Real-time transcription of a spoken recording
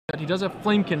He does have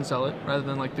Flamekin Zealot, rather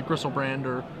than like the Gristlebrand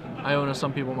or Iona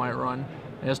some people might run.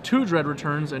 He has 2 Dread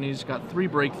returns, and he's got 3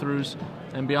 breakthroughs,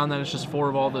 and beyond that it's just 4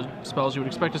 of all the spells you would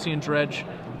expect to see in Dredge,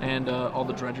 and all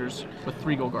the Dredgers, with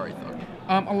 3 Golgari Thug.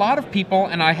 A lot of people,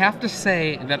 and I have to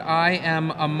say that I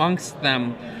am amongst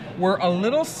them, were a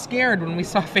little scared when we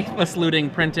saw Faithless Looting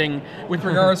printing with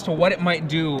regards to what it might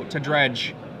do to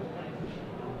Dredge.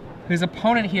 His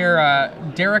opponent here,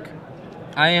 Derek,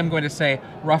 I am going to say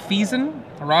Raufeisen.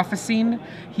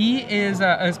 He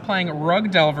is playing Rug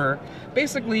Delver,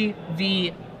 basically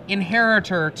the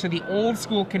inheritor to the old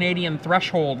school Canadian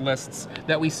Threshold lists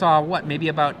that we saw, what, maybe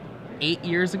about 8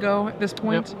 years ago at this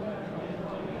point? Yep.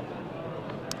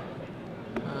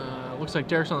 Looks like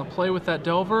Derek's on the play with that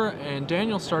Delver, and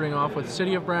Daniel's starting off with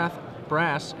City of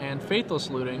Brass and Faithless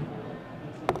Looting.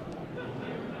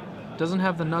 Doesn't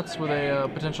have the nuts with a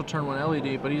potential turn 1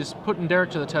 LED, but he's putting Derek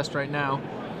to the test right now.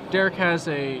 Derek has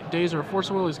a Daze or a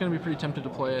Force of Will. He's going to be pretty tempted to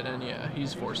play it, and yeah,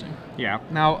 he's forcing. Yeah.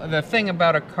 Now, the thing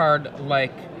about a card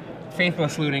like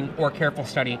Faithless Looting or Careful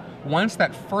Study, once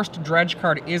that first Dredge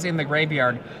card is in the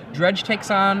graveyard, Dredge takes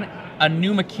on a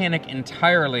new mechanic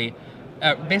entirely.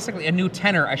 Basically a new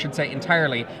tenor, I should say,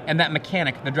 entirely, and that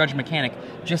mechanic, the Dredge mechanic,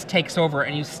 just takes over,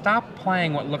 and you stop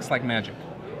playing what looks like Magic.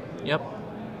 Yep.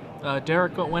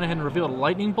 Derek went ahead and revealed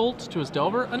Lightning Bolt to his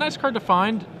Delver. A nice card to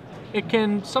find. It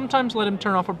can sometimes let him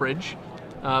turn off a bridge,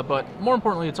 but more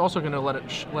importantly, it's also going to let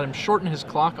him shorten his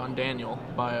clock on Daniel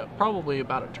by probably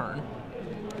about a turn.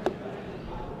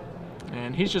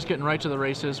 And he's just getting right to the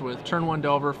races with turn 1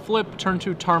 Delver, flip, turn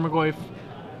 2 Tarmogoyf.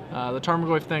 The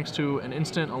Tarmogoyf, thanks to an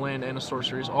instant, a land, and a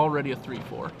sorcery, is already a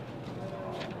 3/4.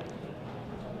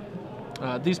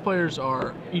 These players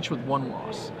are each with 1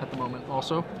 loss at the moment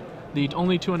also. The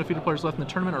only 2 undefeated players left in the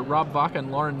tournament are Rob Vaca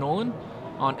and Lauren Nolan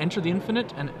on Enter the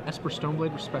Infinite and Esper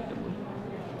Stoneblade, respectively.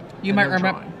 You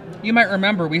might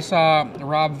remember we saw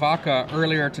Rob Vaca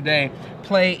earlier today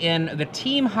play in the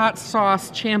Team Hot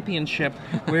Sauce Championship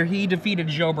where he defeated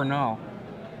Joe Bernal.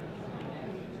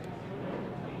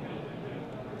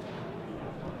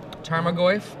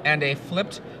 Tarmogoyf and a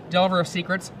flipped Delver of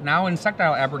Secrets, now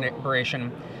Insectile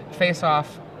Aberration, face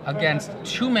off against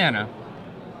 2 mana.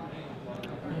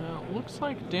 Looks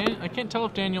like I can't tell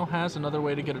if Daniel has another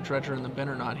way to get a Dredger in the bin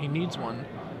or not. He needs one.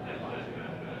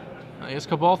 He has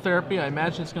Cabal Therapy. I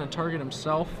imagine it's going to target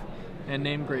himself and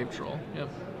name Grave Troll. Yep.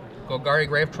 Golgari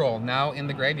Grave Troll, now in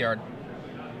the graveyard.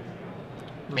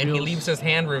 Maybe he leaves his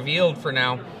hand revealed for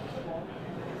now.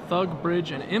 Thug,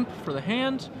 Bridge, and Imp for the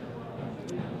hand.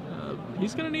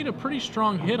 He's going to need a pretty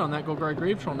strong hit on that Golgari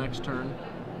Grave Troll next turn.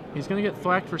 He's going to get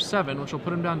thwacked for 7, which will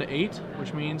put him down to 8,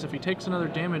 which means if he takes another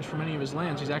damage from any of his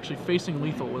lands, he's actually facing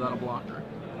lethal without a blocker.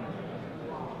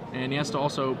 And he has to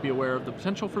also be aware of the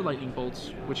potential for Lightning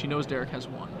Bolts, which he knows Derek has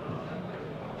 1.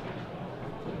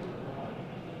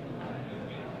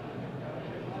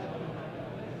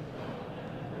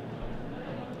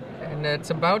 And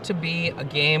it's about to be a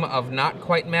game of not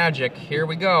quite Magic. Here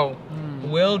we go.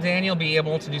 Will Daniel be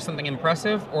able to do something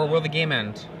impressive, or will the game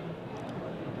end?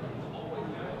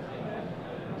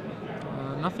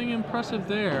 Nothing impressive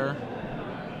there.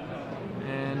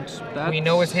 And that we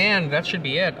know his hand. That should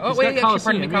be it. Oh, he's wait, got actually,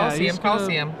 pardon me,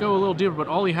 Coliseum. Go a little deeper, but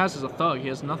all he has is a Thug. He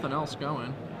has nothing else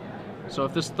going. So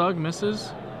if this Thug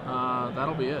misses,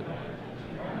 that'll be it.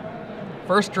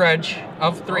 First Dredge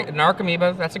of 3.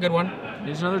 Narcomoeba, that's a good one.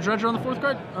 Needs another Dredger on the 4th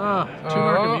card. 2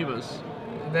 Narcomoebas.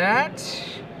 That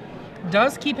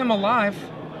does keep him alive.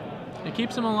 It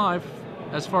keeps him alive,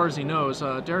 as far as he knows.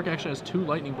 Derek actually has 2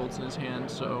 Lightning Bolts in his hand,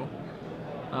 so...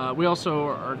 we also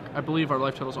are, I believe our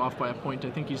life total's off by a point.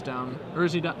 I think he's down, or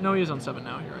is he down? No, he is on 7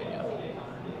 now. You're right,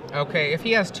 yeah. Okay, if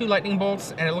he has 2 Lightning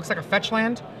Bolts and it looks like a fetch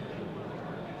land,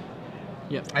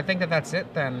 yeah, I think that's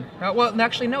it then. Well,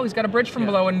 actually, no, he's got a Bridge from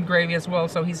below in gravy as well,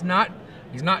 so he's not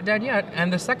dead yet.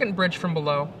 And the second Bridge from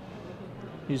below.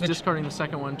 He's discarding the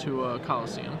second one to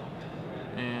Coliseum,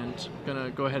 and gonna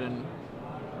go ahead and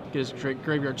get his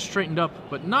graveyard straightened up,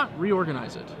 but not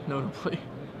reorganize it, notably.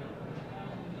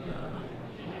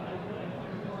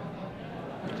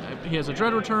 He has a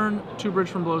Dread Return, 2 Bridge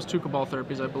from Belows, 2 Cabal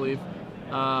Therapies, I believe.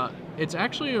 It's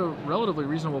actually a relatively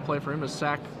reasonable play for him to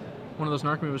sack one of those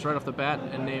Narcomoebas right off the bat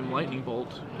and name Lightning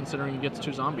Bolt, considering he gets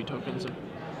 2 zombie tokens.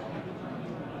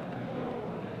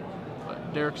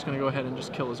 But Derek's going to go ahead and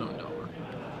just kill his own Delver.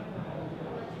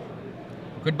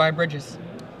 Goodbye, Bridges.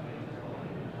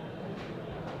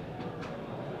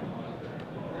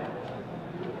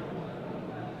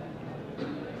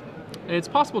 It's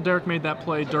possible Derek made that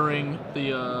play during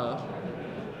the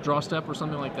draw step or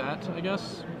something like that, I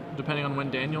guess, depending on when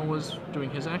Daniel was doing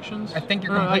his actions. I think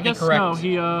you're completely correct.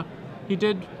 No, he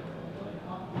did.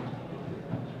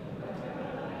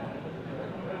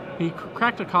 He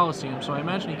cracked a Coliseum, so I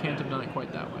imagine he can't have done it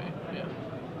quite that way. Yeah.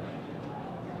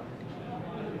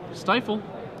 Stifle,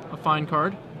 a fine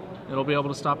card. It'll be able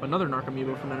to stop another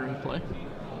Narcomoeba from entering play.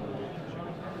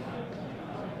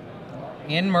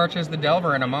 In marches the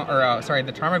Delver in the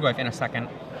Tarmogoyf in a second.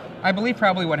 I believe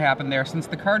probably what happened there, since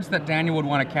the cards that Daniel would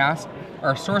want to cast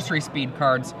are sorcery speed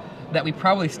cards, that we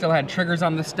probably still had triggers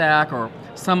on the stack or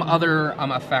some other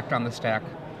effect on the stack.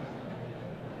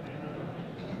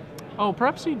 Oh,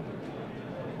 perhaps he...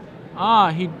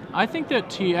 I think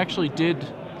that he actually did...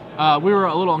 we were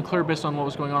a little unclear based on what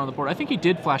was going on the board. I think he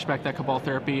did flashback that Cabal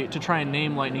Therapy to try and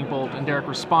name Lightning Bolt, and Derek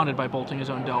responded by bolting his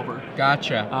own Delver.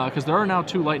 Gotcha. Because there are now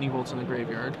 2 Lightning Bolts in the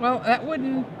graveyard. Well, that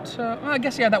wouldn't... I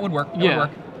guess, yeah, that would work. That would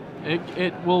work.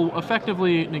 It will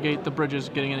effectively negate the bridges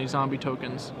getting any zombie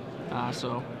tokens.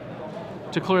 So,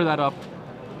 to clear that up...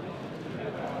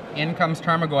 In comes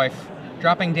Tarmogoyf,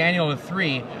 dropping Daniel to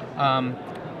 3.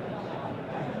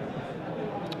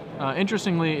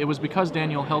 Interestingly, it was because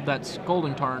Daniel held that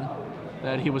Scolding Tarn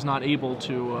that he was not able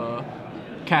to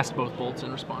cast both bolts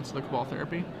in response to the Cabal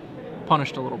Therapy.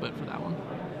 Punished a little bit for that one.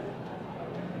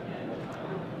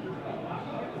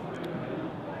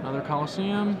 Another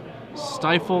Coliseum.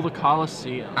 Stifle the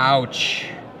Coliseum. Ouch.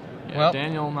 Yeah, well,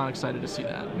 Daniel, not excited to see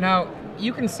that. Now,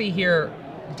 you can see here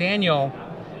Daniel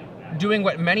doing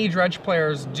what many Dredge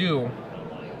players do,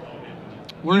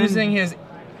 using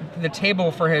the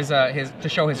table for his to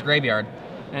show his graveyard.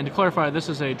 And to clarify, this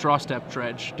is a draw step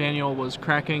Dredge. Daniel was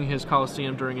cracking his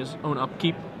Coliseum during his own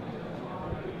upkeep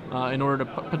in order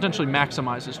to potentially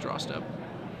maximize his draw step.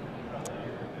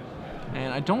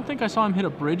 And I don't think I saw him hit a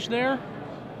bridge there.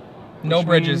 No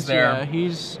bridges there. Yeah,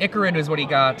 he's... Icarid is what he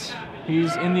got.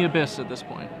 He's in the abyss at this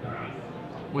point,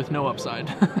 with no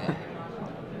upside.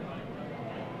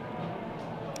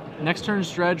 Next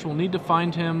turn's Dredge will need to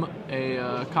find him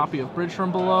a copy of Bridge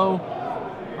from Below,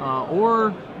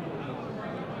 or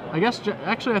I guess,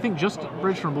 actually I think just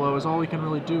Bridge from Below is all he can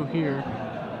really do here.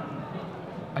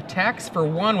 Attacks for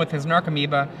 1 with his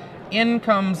Narcomoeba. In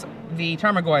comes the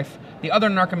Tarmogoyf. The other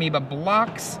Narcomoeba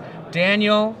blocks.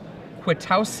 Daniel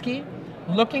Kwiatkowski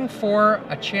looking for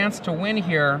a chance to win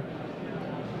here.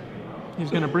 He's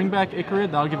going to bring back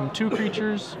Icarid. That'll give him 2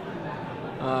 creatures.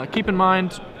 Keep in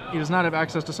mind, he does not have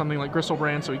access to something like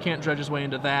Gristlebrand, so he can't dredge his way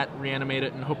into that, reanimate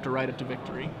it, and hope to ride it to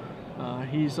victory.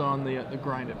 He's on the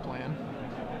grind it plan.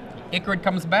 Icarid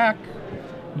comes back,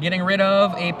 getting rid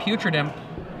of a Putrid Imp.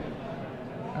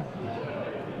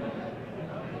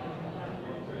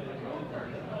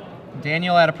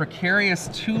 Daniel at a precarious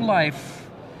 2 life.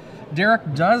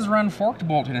 Derek does run Forked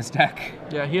Bolt in his deck.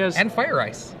 Yeah, he has... And Fire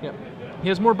Ice. Yep. He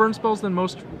has more burn spells than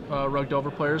most Rug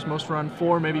Delver players. Most run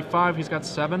 4, maybe 5. He's got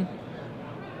 7.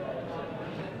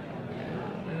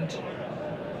 And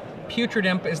Putrid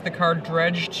Imp is the card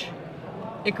dredged.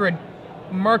 Icarid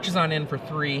marches on in for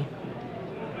 3.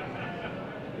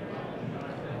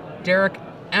 Derek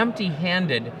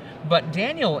empty-handed, but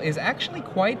Daniel is actually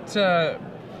quite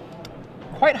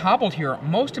hobbled here.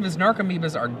 Most of his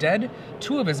Narcomoebas are dead.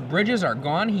 2 of his bridges are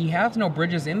gone. He has no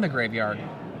bridges in the graveyard.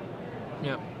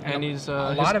 Yep, and he's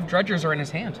a lot of dredgers are in his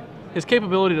hand. His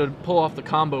capability to pull off the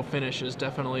combo finish is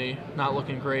definitely not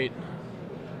looking great.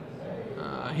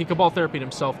 He Cabal Therapied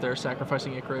himself there,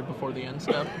 sacrificing Icarid before the end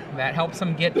step. That helps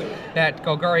him get that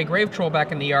Golgari Grave Troll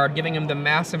back in the yard, giving him the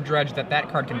massive dredge that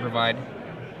card can provide.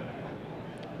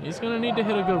 He's going to need to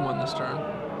hit a good one this turn.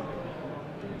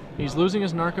 He's losing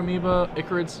his Narcomoeba.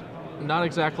 Icarid's not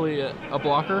exactly a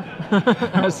blocker,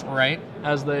 as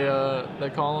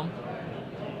they call him.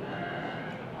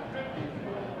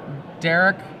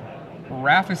 Derek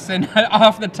Raufeisen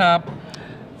off the top.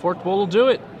 Forked Bolt will do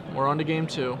it. We're on to game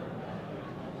 2.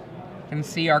 Can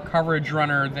see our coverage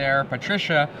runner there,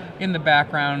 Patricia, in the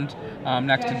background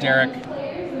next to Derek.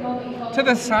 To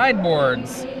the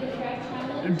sideboards.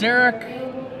 Derek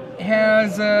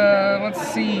has,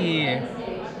 let's see,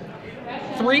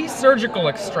 3 surgical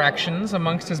extractions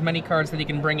amongst his many cards that he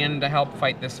can bring in to help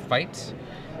fight this fight.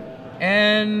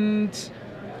 And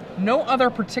no other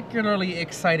particularly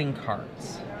exciting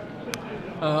cards.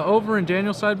 Over in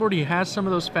Daniel's sideboard, he has some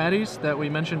of those fatties that we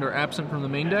mentioned are absent from the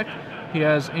main deck. He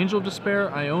has Angel of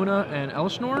Despair, Iona, and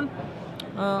Elishnorn.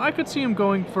 I could see him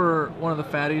going for one of the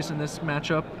fatties in this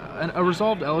matchup. A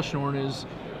resolved Elishnorn is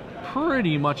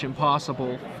pretty much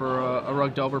impossible for a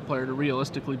Rug Delver player to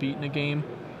realistically beat in a game.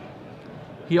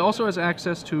 He also has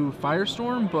access to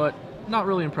Firestorm, but not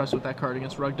really impressed with that card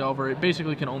against Rug Delver. It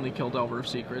basically can only kill Delver of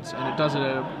Secrets, and it does it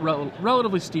at a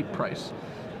relatively steep price.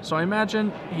 So I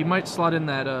imagine he might slot in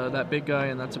that big guy,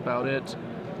 and that's about it.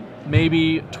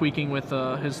 Maybe tweaking with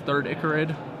his 3rd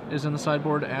Icarid is in the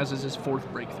sideboard, as is his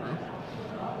 4th Breakthrough.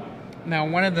 Now,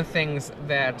 one of the things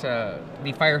that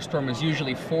the Firestorm is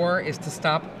usually for is to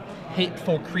stop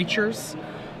hateful creatures.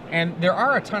 And there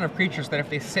are a ton of creatures that if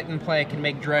they sit and play can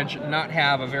make Dredge not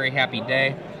have a very happy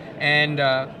day. And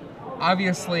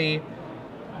obviously,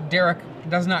 Derek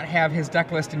does not have his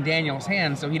deck list in Daniel's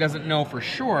hand, so he doesn't know for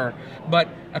sure. But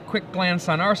a quick glance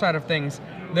on our side of things,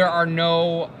 there are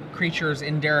no creatures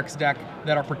in Derek's deck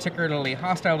that are particularly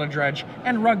hostile to Dredge.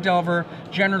 And Rug Delver,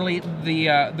 generally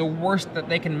the worst that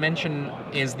they can mention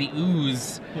is the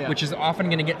Ooze, which is often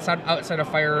going to get outside of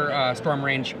Firestorm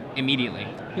range immediately.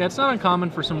 Yeah, it's not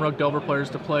uncommon for some Rug Delver players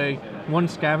to play one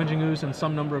Scavenging Ooze and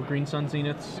some number of Green Sun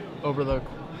Zeniths over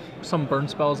some burn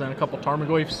spells and a couple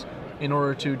Tarmogoyfs in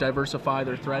order to diversify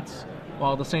their threats,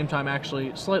 while at the same time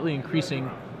actually slightly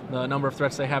increasing the number of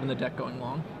threats they have in the deck going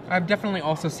long. I've definitely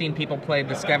also seen people play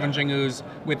the Scavenging Ooze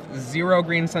with 0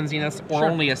 Green Sun Zeniths or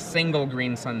only a single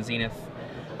Green Sun Zenith.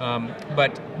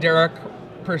 But Derek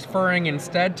preferring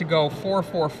instead to go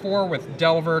 4/4/4 with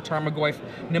Delver, Tarmogoyf,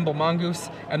 Nimble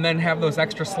Mongoose, and then have those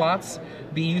extra slots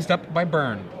be used up by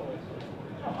burn.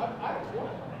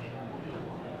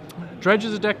 Dredge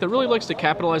is a deck that really likes to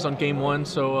capitalize on game one,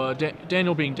 so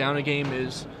Daniel being down a game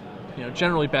is,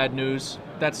 generally bad news.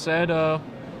 That said, a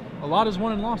lot is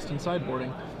won and lost in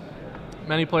sideboarding.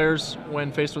 Many players,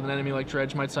 when faced with an enemy like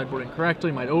Dredge, might sideboard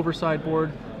incorrectly, might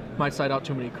over-sideboard, might side out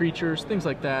too many creatures, things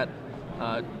like that.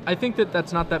 I think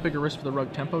that's not that big a risk for the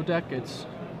Rug Tempo deck. It's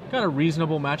got a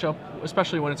reasonable matchup,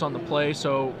 especially when it's on the play,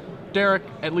 so Derek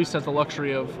at least has the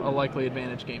luxury of a likely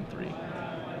advantage game 3.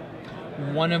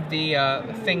 One of the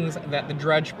things that the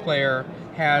Dredge player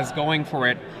has going for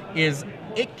it is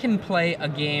it can play a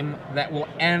game that will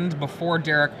end before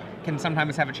Derek can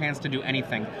sometimes have a chance to do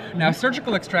anything. Now,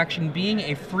 Surgical Extraction being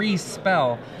a free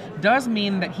spell does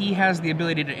mean that he has the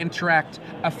ability to interact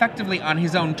effectively on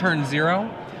his own turn 0,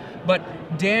 but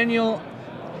Daniel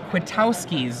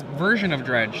Kwiatkowski's version of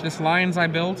Dredge, this Lion's Eye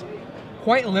build,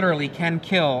 quite literally can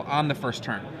kill on the first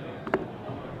turn.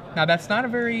 Now, that's not a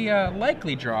very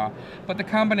likely draw, but the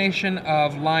combination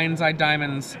of Lion's Eye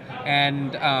Diamonds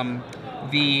and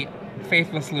the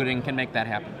Faithless Looting can make that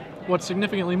happen. What's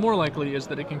significantly more likely is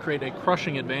that it can create a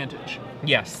crushing advantage.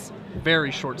 Yes.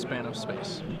 Very short span of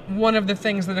space. One of the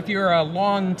things that if you're a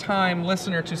long-time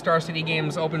listener to Star City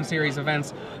Games Open Series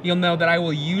events, you'll know that I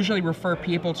will usually refer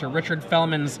people to Richard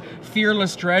Fellman's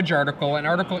Fearless Dredge article, an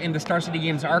article in the Star City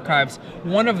Games archives,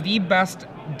 one of the best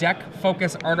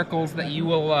deck-focus articles that you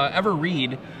will ever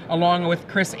read, along with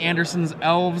Chris Anderson's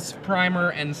Elves Primer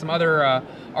and some other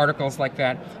articles like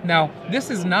that. Now, this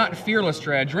is not Fearless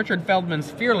Dredge. Richard Feldman's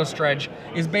Fearless Dredge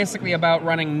is basically about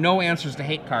running no answers to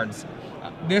hate cards.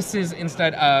 This is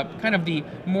instead kind of the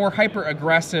more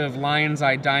hyper-aggressive Lion's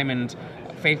Eye Diamond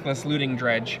Faithless Looting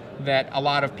Dredge that a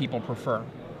lot of people prefer.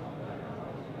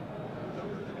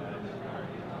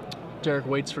 Derek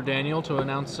waits for Daniel to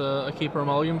announce a keeper or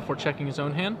mulligan before checking his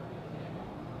own hand.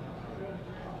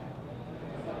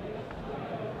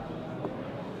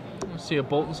 I see a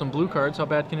bolt and some blue cards. How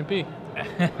bad can it be?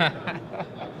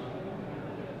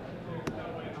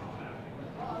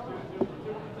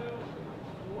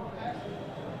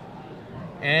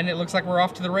 And it looks like we're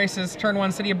off to the races. Turn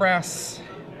 1, City of Brass.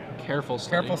 Careful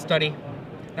study. Careful study.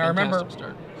 Now remember,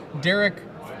 start. Derek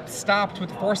stopped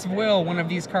with Force of Will, one of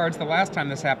these cards, the last time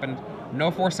this happened. No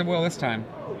Force of Will this time.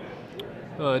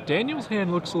 Daniel's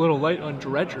hand looks a little light on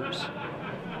Dredgers.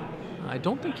 I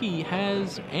don't think he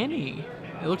has any.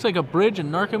 It looks like a bridge, a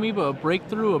Narcomoeba, a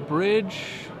breakthrough, a bridge.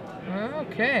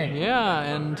 Okay. Yeah,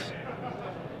 and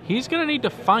he's going to need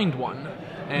to find one.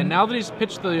 And now that he's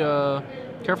pitched the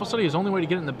Careful Study, his only way to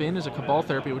get it in the bin is a Cabal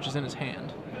Therapy, which is in his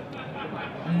hand.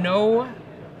 No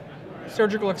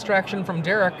Surgical Extraction from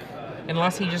Derek,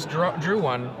 unless he just drew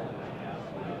one.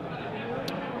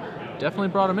 Definitely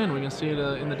brought him in. We can see it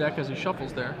in the deck as he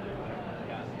shuffles there.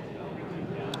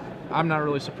 I'm not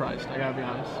really surprised, I gotta be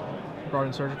honest. Brought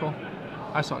in Surgical.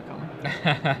 I saw it coming.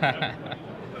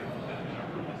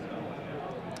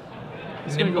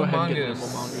 He's going to go ahead and get Nimble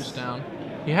Mongoose down.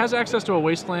 He has access to a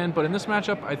Wasteland, but in this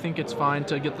matchup, I think it's fine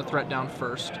to get the threat down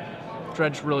first.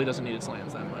 Dredge really doesn't need its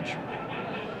lands that much.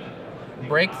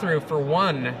 Breakthrough for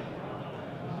 1,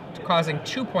 causing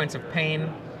 2 points of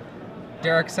pain.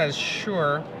 Derek says,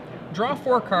 sure. Draw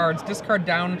 4 cards, discard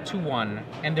down to 1,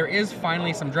 and there is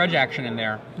finally some Dredge action in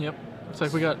there. Yep. Looks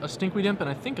like we got a Stinkweed Imp and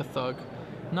I think a Thug.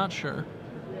 Not sure.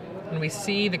 And we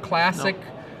see the classic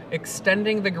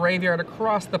extending the graveyard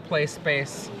across the play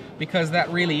space, because that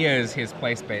really is his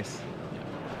play space.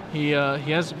 He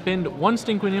has binned 1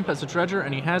 Stinkweed Imp as a Dredger,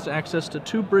 and he has access to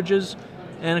 2 Bridges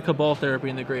and a Cabal Therapy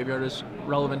in the graveyard as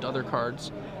relevant other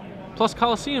cards. Plus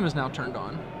Colosseum is now turned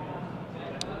on.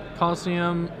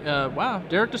 Coliseum. Wow,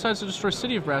 Derek decides to destroy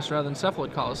City of Brass rather than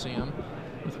Cephalid Coliseum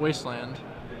with Wasteland.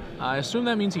 I assume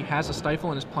that means he has a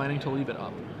Stifle and is planning to leave it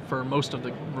up for most of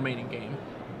the remaining game.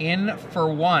 In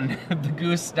for one. The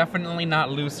goose definitely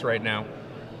not loose right now.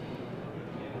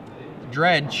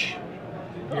 Dredge.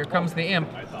 Here comes the imp.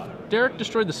 Derek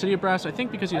destroyed the City of Brass, I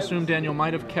think because he assumed Daniel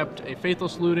might have kept a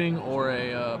Faithless Looting or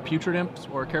a Putrid Imp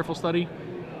or a Careful Study.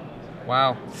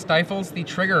 Wow. Stifles the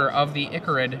trigger of the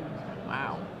Icarid.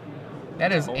 Wow.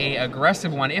 That is a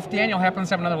aggressive one. If Daniel happens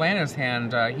to have another land in his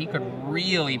hand, he could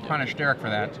really punish Derek for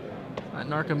that.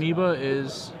 Narcomoeba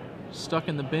is stuck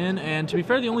in the bin, and to be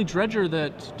fair, the only Dredger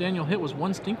that Daniel hit was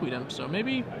one Stinkweed Imp, so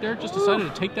maybe Derek just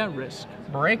decided to take that risk.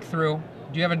 Breakthrough.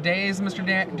 Do you have a Daze, Mr.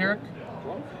 Derek?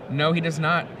 No, he does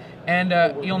not.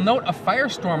 And you'll note a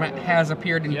Firestorm has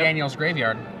appeared in Daniel's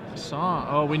graveyard.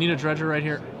 Oh, we need a Dredger right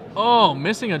here. Oh,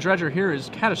 missing a Dredger here is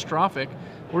catastrophic.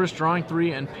 We're just drawing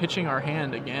 3 and pitching our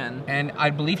hand again. And I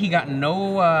believe he got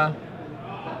no...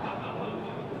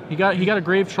 He got a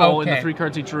Grave Troll in the 3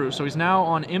 cards he drew, so he's now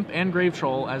on Imp and Grave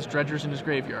Troll as Dredgers in his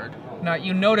graveyard. Now,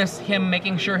 you notice him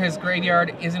making sure his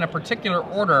graveyard is in a particular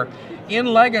order.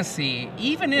 In Legacy,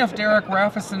 even if Derek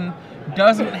Raufeisen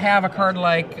doesn't have a card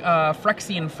like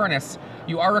Phyrexian Furnace,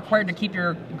 you are required to keep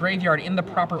your graveyard in the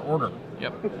proper order.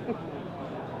 Yep.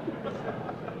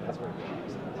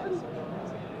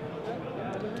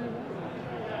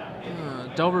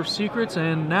 Delver of Secrets,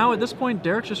 and now at this point,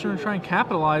 Derek's just going to try and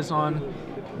capitalize on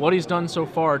what he's done so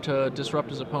far to disrupt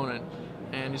his opponent.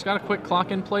 And he's got a quick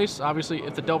clock in place. Obviously,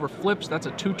 if the Delver flips, that's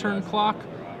a 2-turn clock,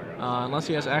 unless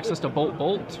he has access to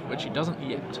Bolt, which he doesn't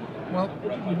yet. Well,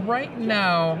 right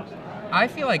now, I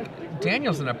feel like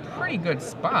Daniel's in a pretty good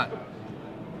spot.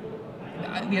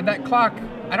 That clock,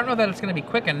 I don't know that it's going to be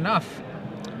quick enough.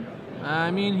 I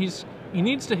mean, he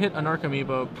needs to hit a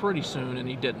Narcomoeba pretty soon, and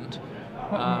he didn't.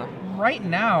 Right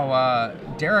now,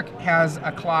 Derek has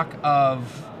a clock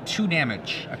of 2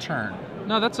 damage a turn.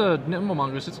 No, that's a Nimble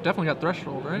Mongoose. It's definitely got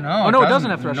Threshold, right? No, oh, no, it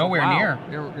doesn't have Threshold. Nowhere near.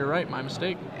 You're right, my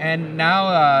mistake. And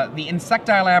now the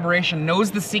Insectile Aberration knows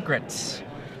the secrets.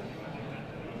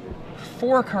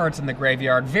 4 cards in the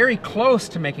graveyard, very close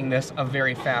to making this a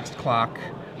very fast clock.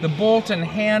 The Bolt in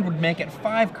hand would make it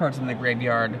 5 cards in the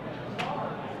graveyard.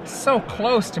 So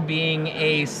close to being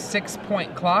a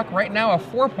 6-point clock. Right now, a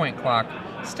 4-point clock.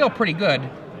 Still pretty good.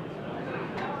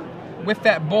 With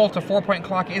that Bolt, a 4-point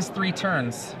clock is 3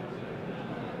 turns.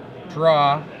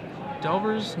 Draw.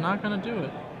 Delver's not going to do it.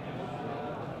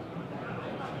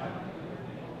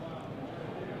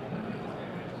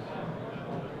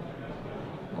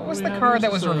 What was the card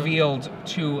that was revealed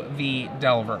to the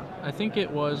Delver? I think it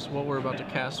was what we're about to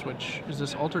cast, which is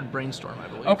this Altered Brainstorm, I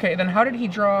believe. Okay, then how did he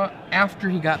draw, after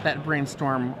he got that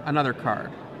Brainstorm, another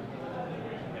card?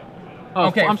 Oh,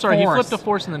 okay, I'm sorry, Force. he flipped a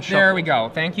Force and then shuffled. There we go.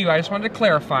 Thank you. I just wanted to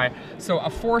clarify. So a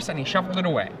Force and he shuffled it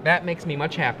away. That makes me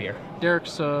much happier.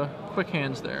 Derek's quick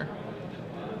hands there.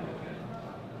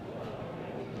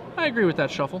 I agree with that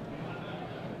shuffle.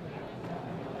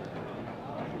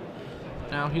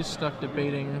 Now he's stuck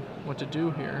debating what to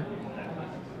do here.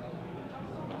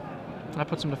 That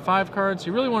puts him to 5 cards.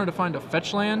 He really wanted to find a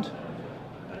fetch land,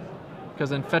 because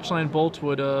then fetch land Bolt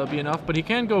would be enough. But he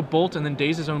can go Bolt and then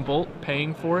daze his own Bolt,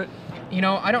 paying for it. You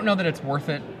know, I don't know that it's worth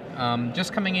it.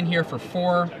 Just coming in here for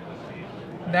 4,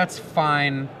 that's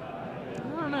fine.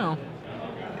 I don't know.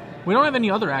 We don't have any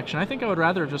other action. I think I would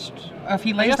rather just... If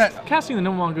he lays that... Casting the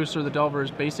Nimble Mongoose or the Delver is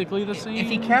basically the same. If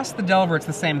he casts the Delver, it's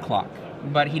the same clock.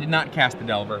 But he did not cast the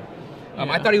Delver.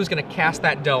 I thought he was going to cast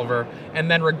that Delver,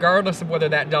 and then regardless of whether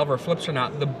that Delver flips or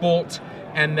not, the Bolt,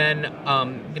 and then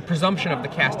the presumption of the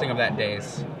casting of that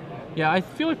Daze. Yeah, I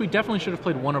feel like we definitely should have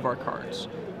played one of our cards.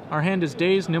 Our hand is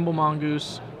Daze, Nimble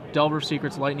Mongoose, Delver of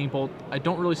Secrets, Lightning Bolt. I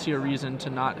don't really see a reason to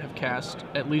not have cast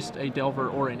at least a Delver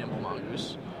or a Nimble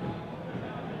Mongoose.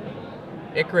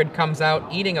 Icarid comes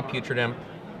out eating a Putrid Imp.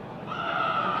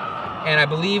 And I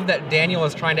believe that Daniel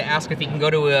is trying to ask if he can go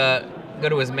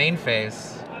to his main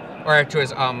phase. Or to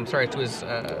his,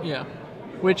 yeah.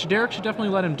 Which Derek should definitely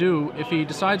let him do. If he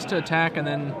decides to attack and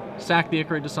then sack the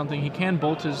Icarid to something, he can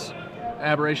bolt his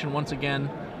Aberration once again.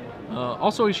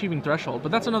 Also achieving Threshold,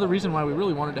 but that's another reason why we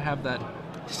really wanted to have that.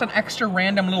 Just an extra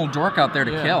random little dork out there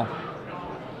to kill.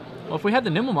 Well, if we had the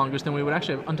Nimble Mongoose, then we would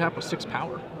actually have untap with 6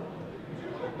 power.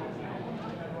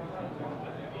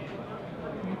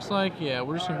 Looks like, yeah,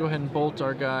 we're just going to go ahead and bolt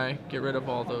our guy, get rid of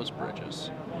all those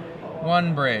bridges.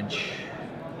 1 bridge.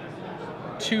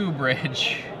 2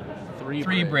 bridge.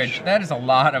 3 bridge. That is a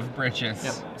lot of bridges.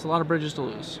 Yep, it's a lot of bridges to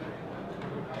lose.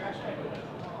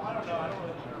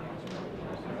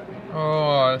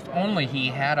 Oh, if only he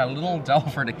had a little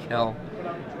Delver to kill.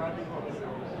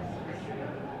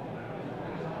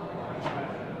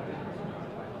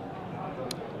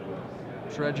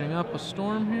 Dredging up a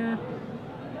storm here.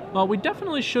 Well, we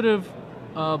definitely should have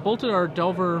bolted our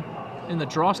Delver in the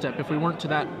draw step if we weren't to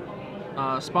that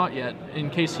spot yet, in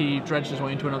case he dredged his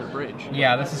way into another bridge.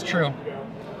 Yeah, this is true.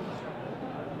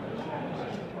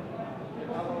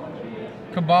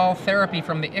 Cabal Therapy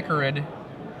from the Icarid.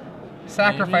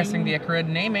 Sacrificing the Icarid,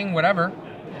 naming whatever.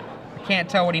 I can't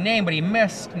tell what he named, but he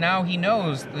missed. Now he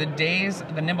knows the Daze,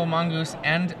 the Nimble Mongoose,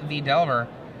 and the Delver.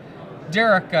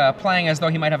 Derek playing as though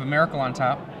he might have a miracle on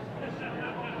top.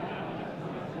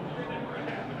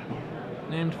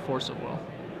 Named Force of Will.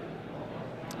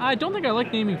 I don't think I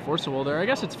like naming Force of Will there. I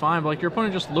guess it's fine, but like your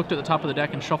opponent just looked at the top of the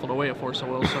deck and shuffled away a Force of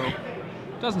Will, so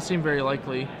it doesn't seem very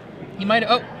likely. He might.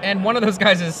 Oh, and one of those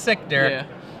guys is sick, Derek. Yeah.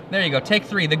 There you go. Take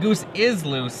 3. The goose is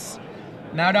loose.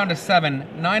 Now down to 7.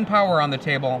 9 power on the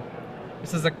table.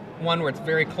 This is one where it's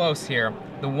very close here.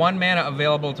 The 1 mana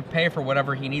available to pay for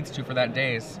whatever he needs to for that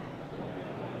daze.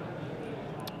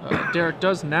 Derek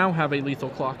does now have a lethal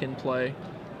clock in play.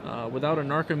 Without a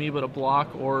Narcomoeba to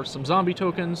block or some zombie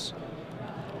tokens,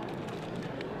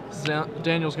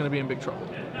 Daniel's going to be in big trouble.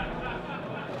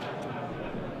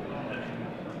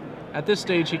 At this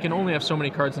stage, he can only have so many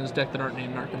cards in his deck that aren't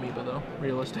named Narcomoeba, though,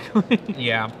 realistically.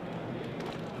 Yeah.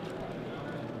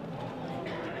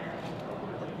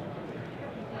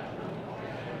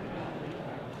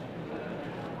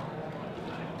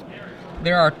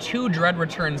 There are 2 Dread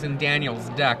Returns in Daniel's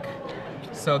deck,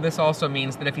 so this also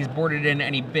means that if he's boarded in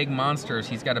any big monsters,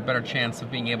 he's got a better chance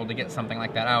of being able to get something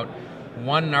like that out.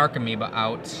 1 Narcomoeba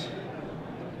out.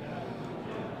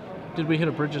 Did we hit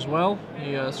a bridge as well?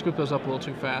 He scooped those up a little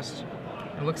too fast.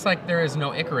 It looks like there is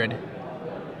no Icarid.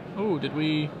 Oh,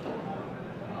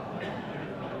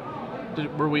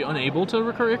 were we unable to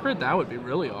recur Icarid? That would be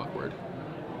really awkward.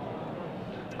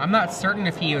 I'm not certain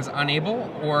if he was unable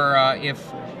or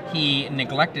if he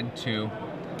neglected to.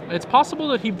 It's possible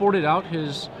that he boarded out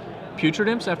his Putrid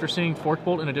Imps after seeing Fork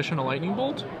Bolt in addition to Lightning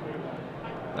Bolt.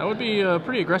 That would be a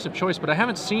pretty aggressive choice, but I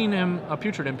haven't seen him a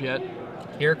Putrid Imp yet.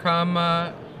 Here come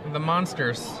the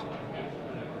monsters.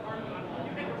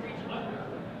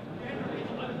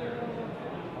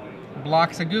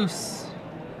 Blocks a goose.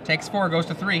 Takes 4, goes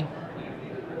to 3.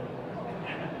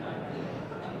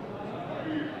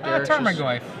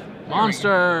 Tarmogoyf.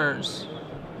 Monsters!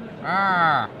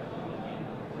 Ah.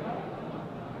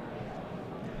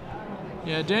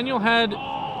 Yeah, Daniel had...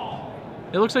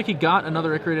 It looks like he got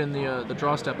another Icarid in the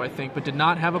draw step, I think, but did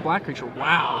not have a black creature.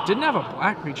 Wow, didn't have a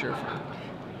black creature.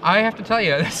 I have to tell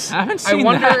you, this. I haven't seen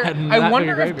that. I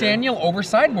wonder if Daniel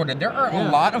over-sideboarded. There are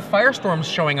a lot of Firestorms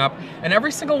showing up, and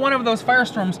every single one of those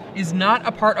Firestorms is not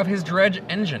a part of his Dredge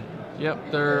engine.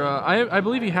 Yep, they're. I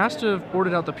believe he has to have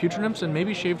boarded out the Putrid Imps and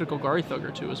maybe shaved a Golgari Thug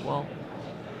or 2 as well.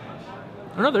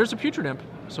 Oh no, there's a Putrid Imp,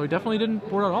 so he definitely didn't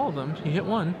board out all of them. He hit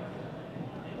 1.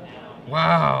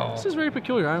 Wow. This is very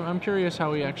peculiar. I'm curious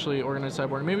how he actually organized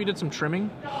sideboard. Maybe he did some trimming.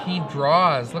 He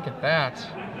draws. Look at that.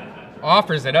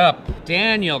 Offers it up.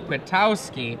 Daniel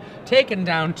Kwiatkowski taken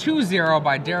down 2-0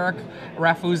 by Derek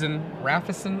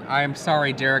Raufeisen. I'm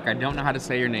sorry, Derek. I don't know how to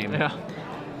say your name. Yeah.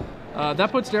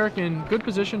 That puts Derek in good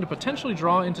position to potentially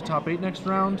draw into top 8 next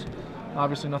round.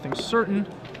 Obviously nothing certain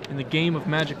in the game of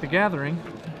Magic the Gathering,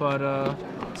 but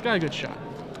it's got a good shot.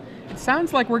 It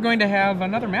sounds like we're going to have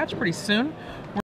another match pretty soon.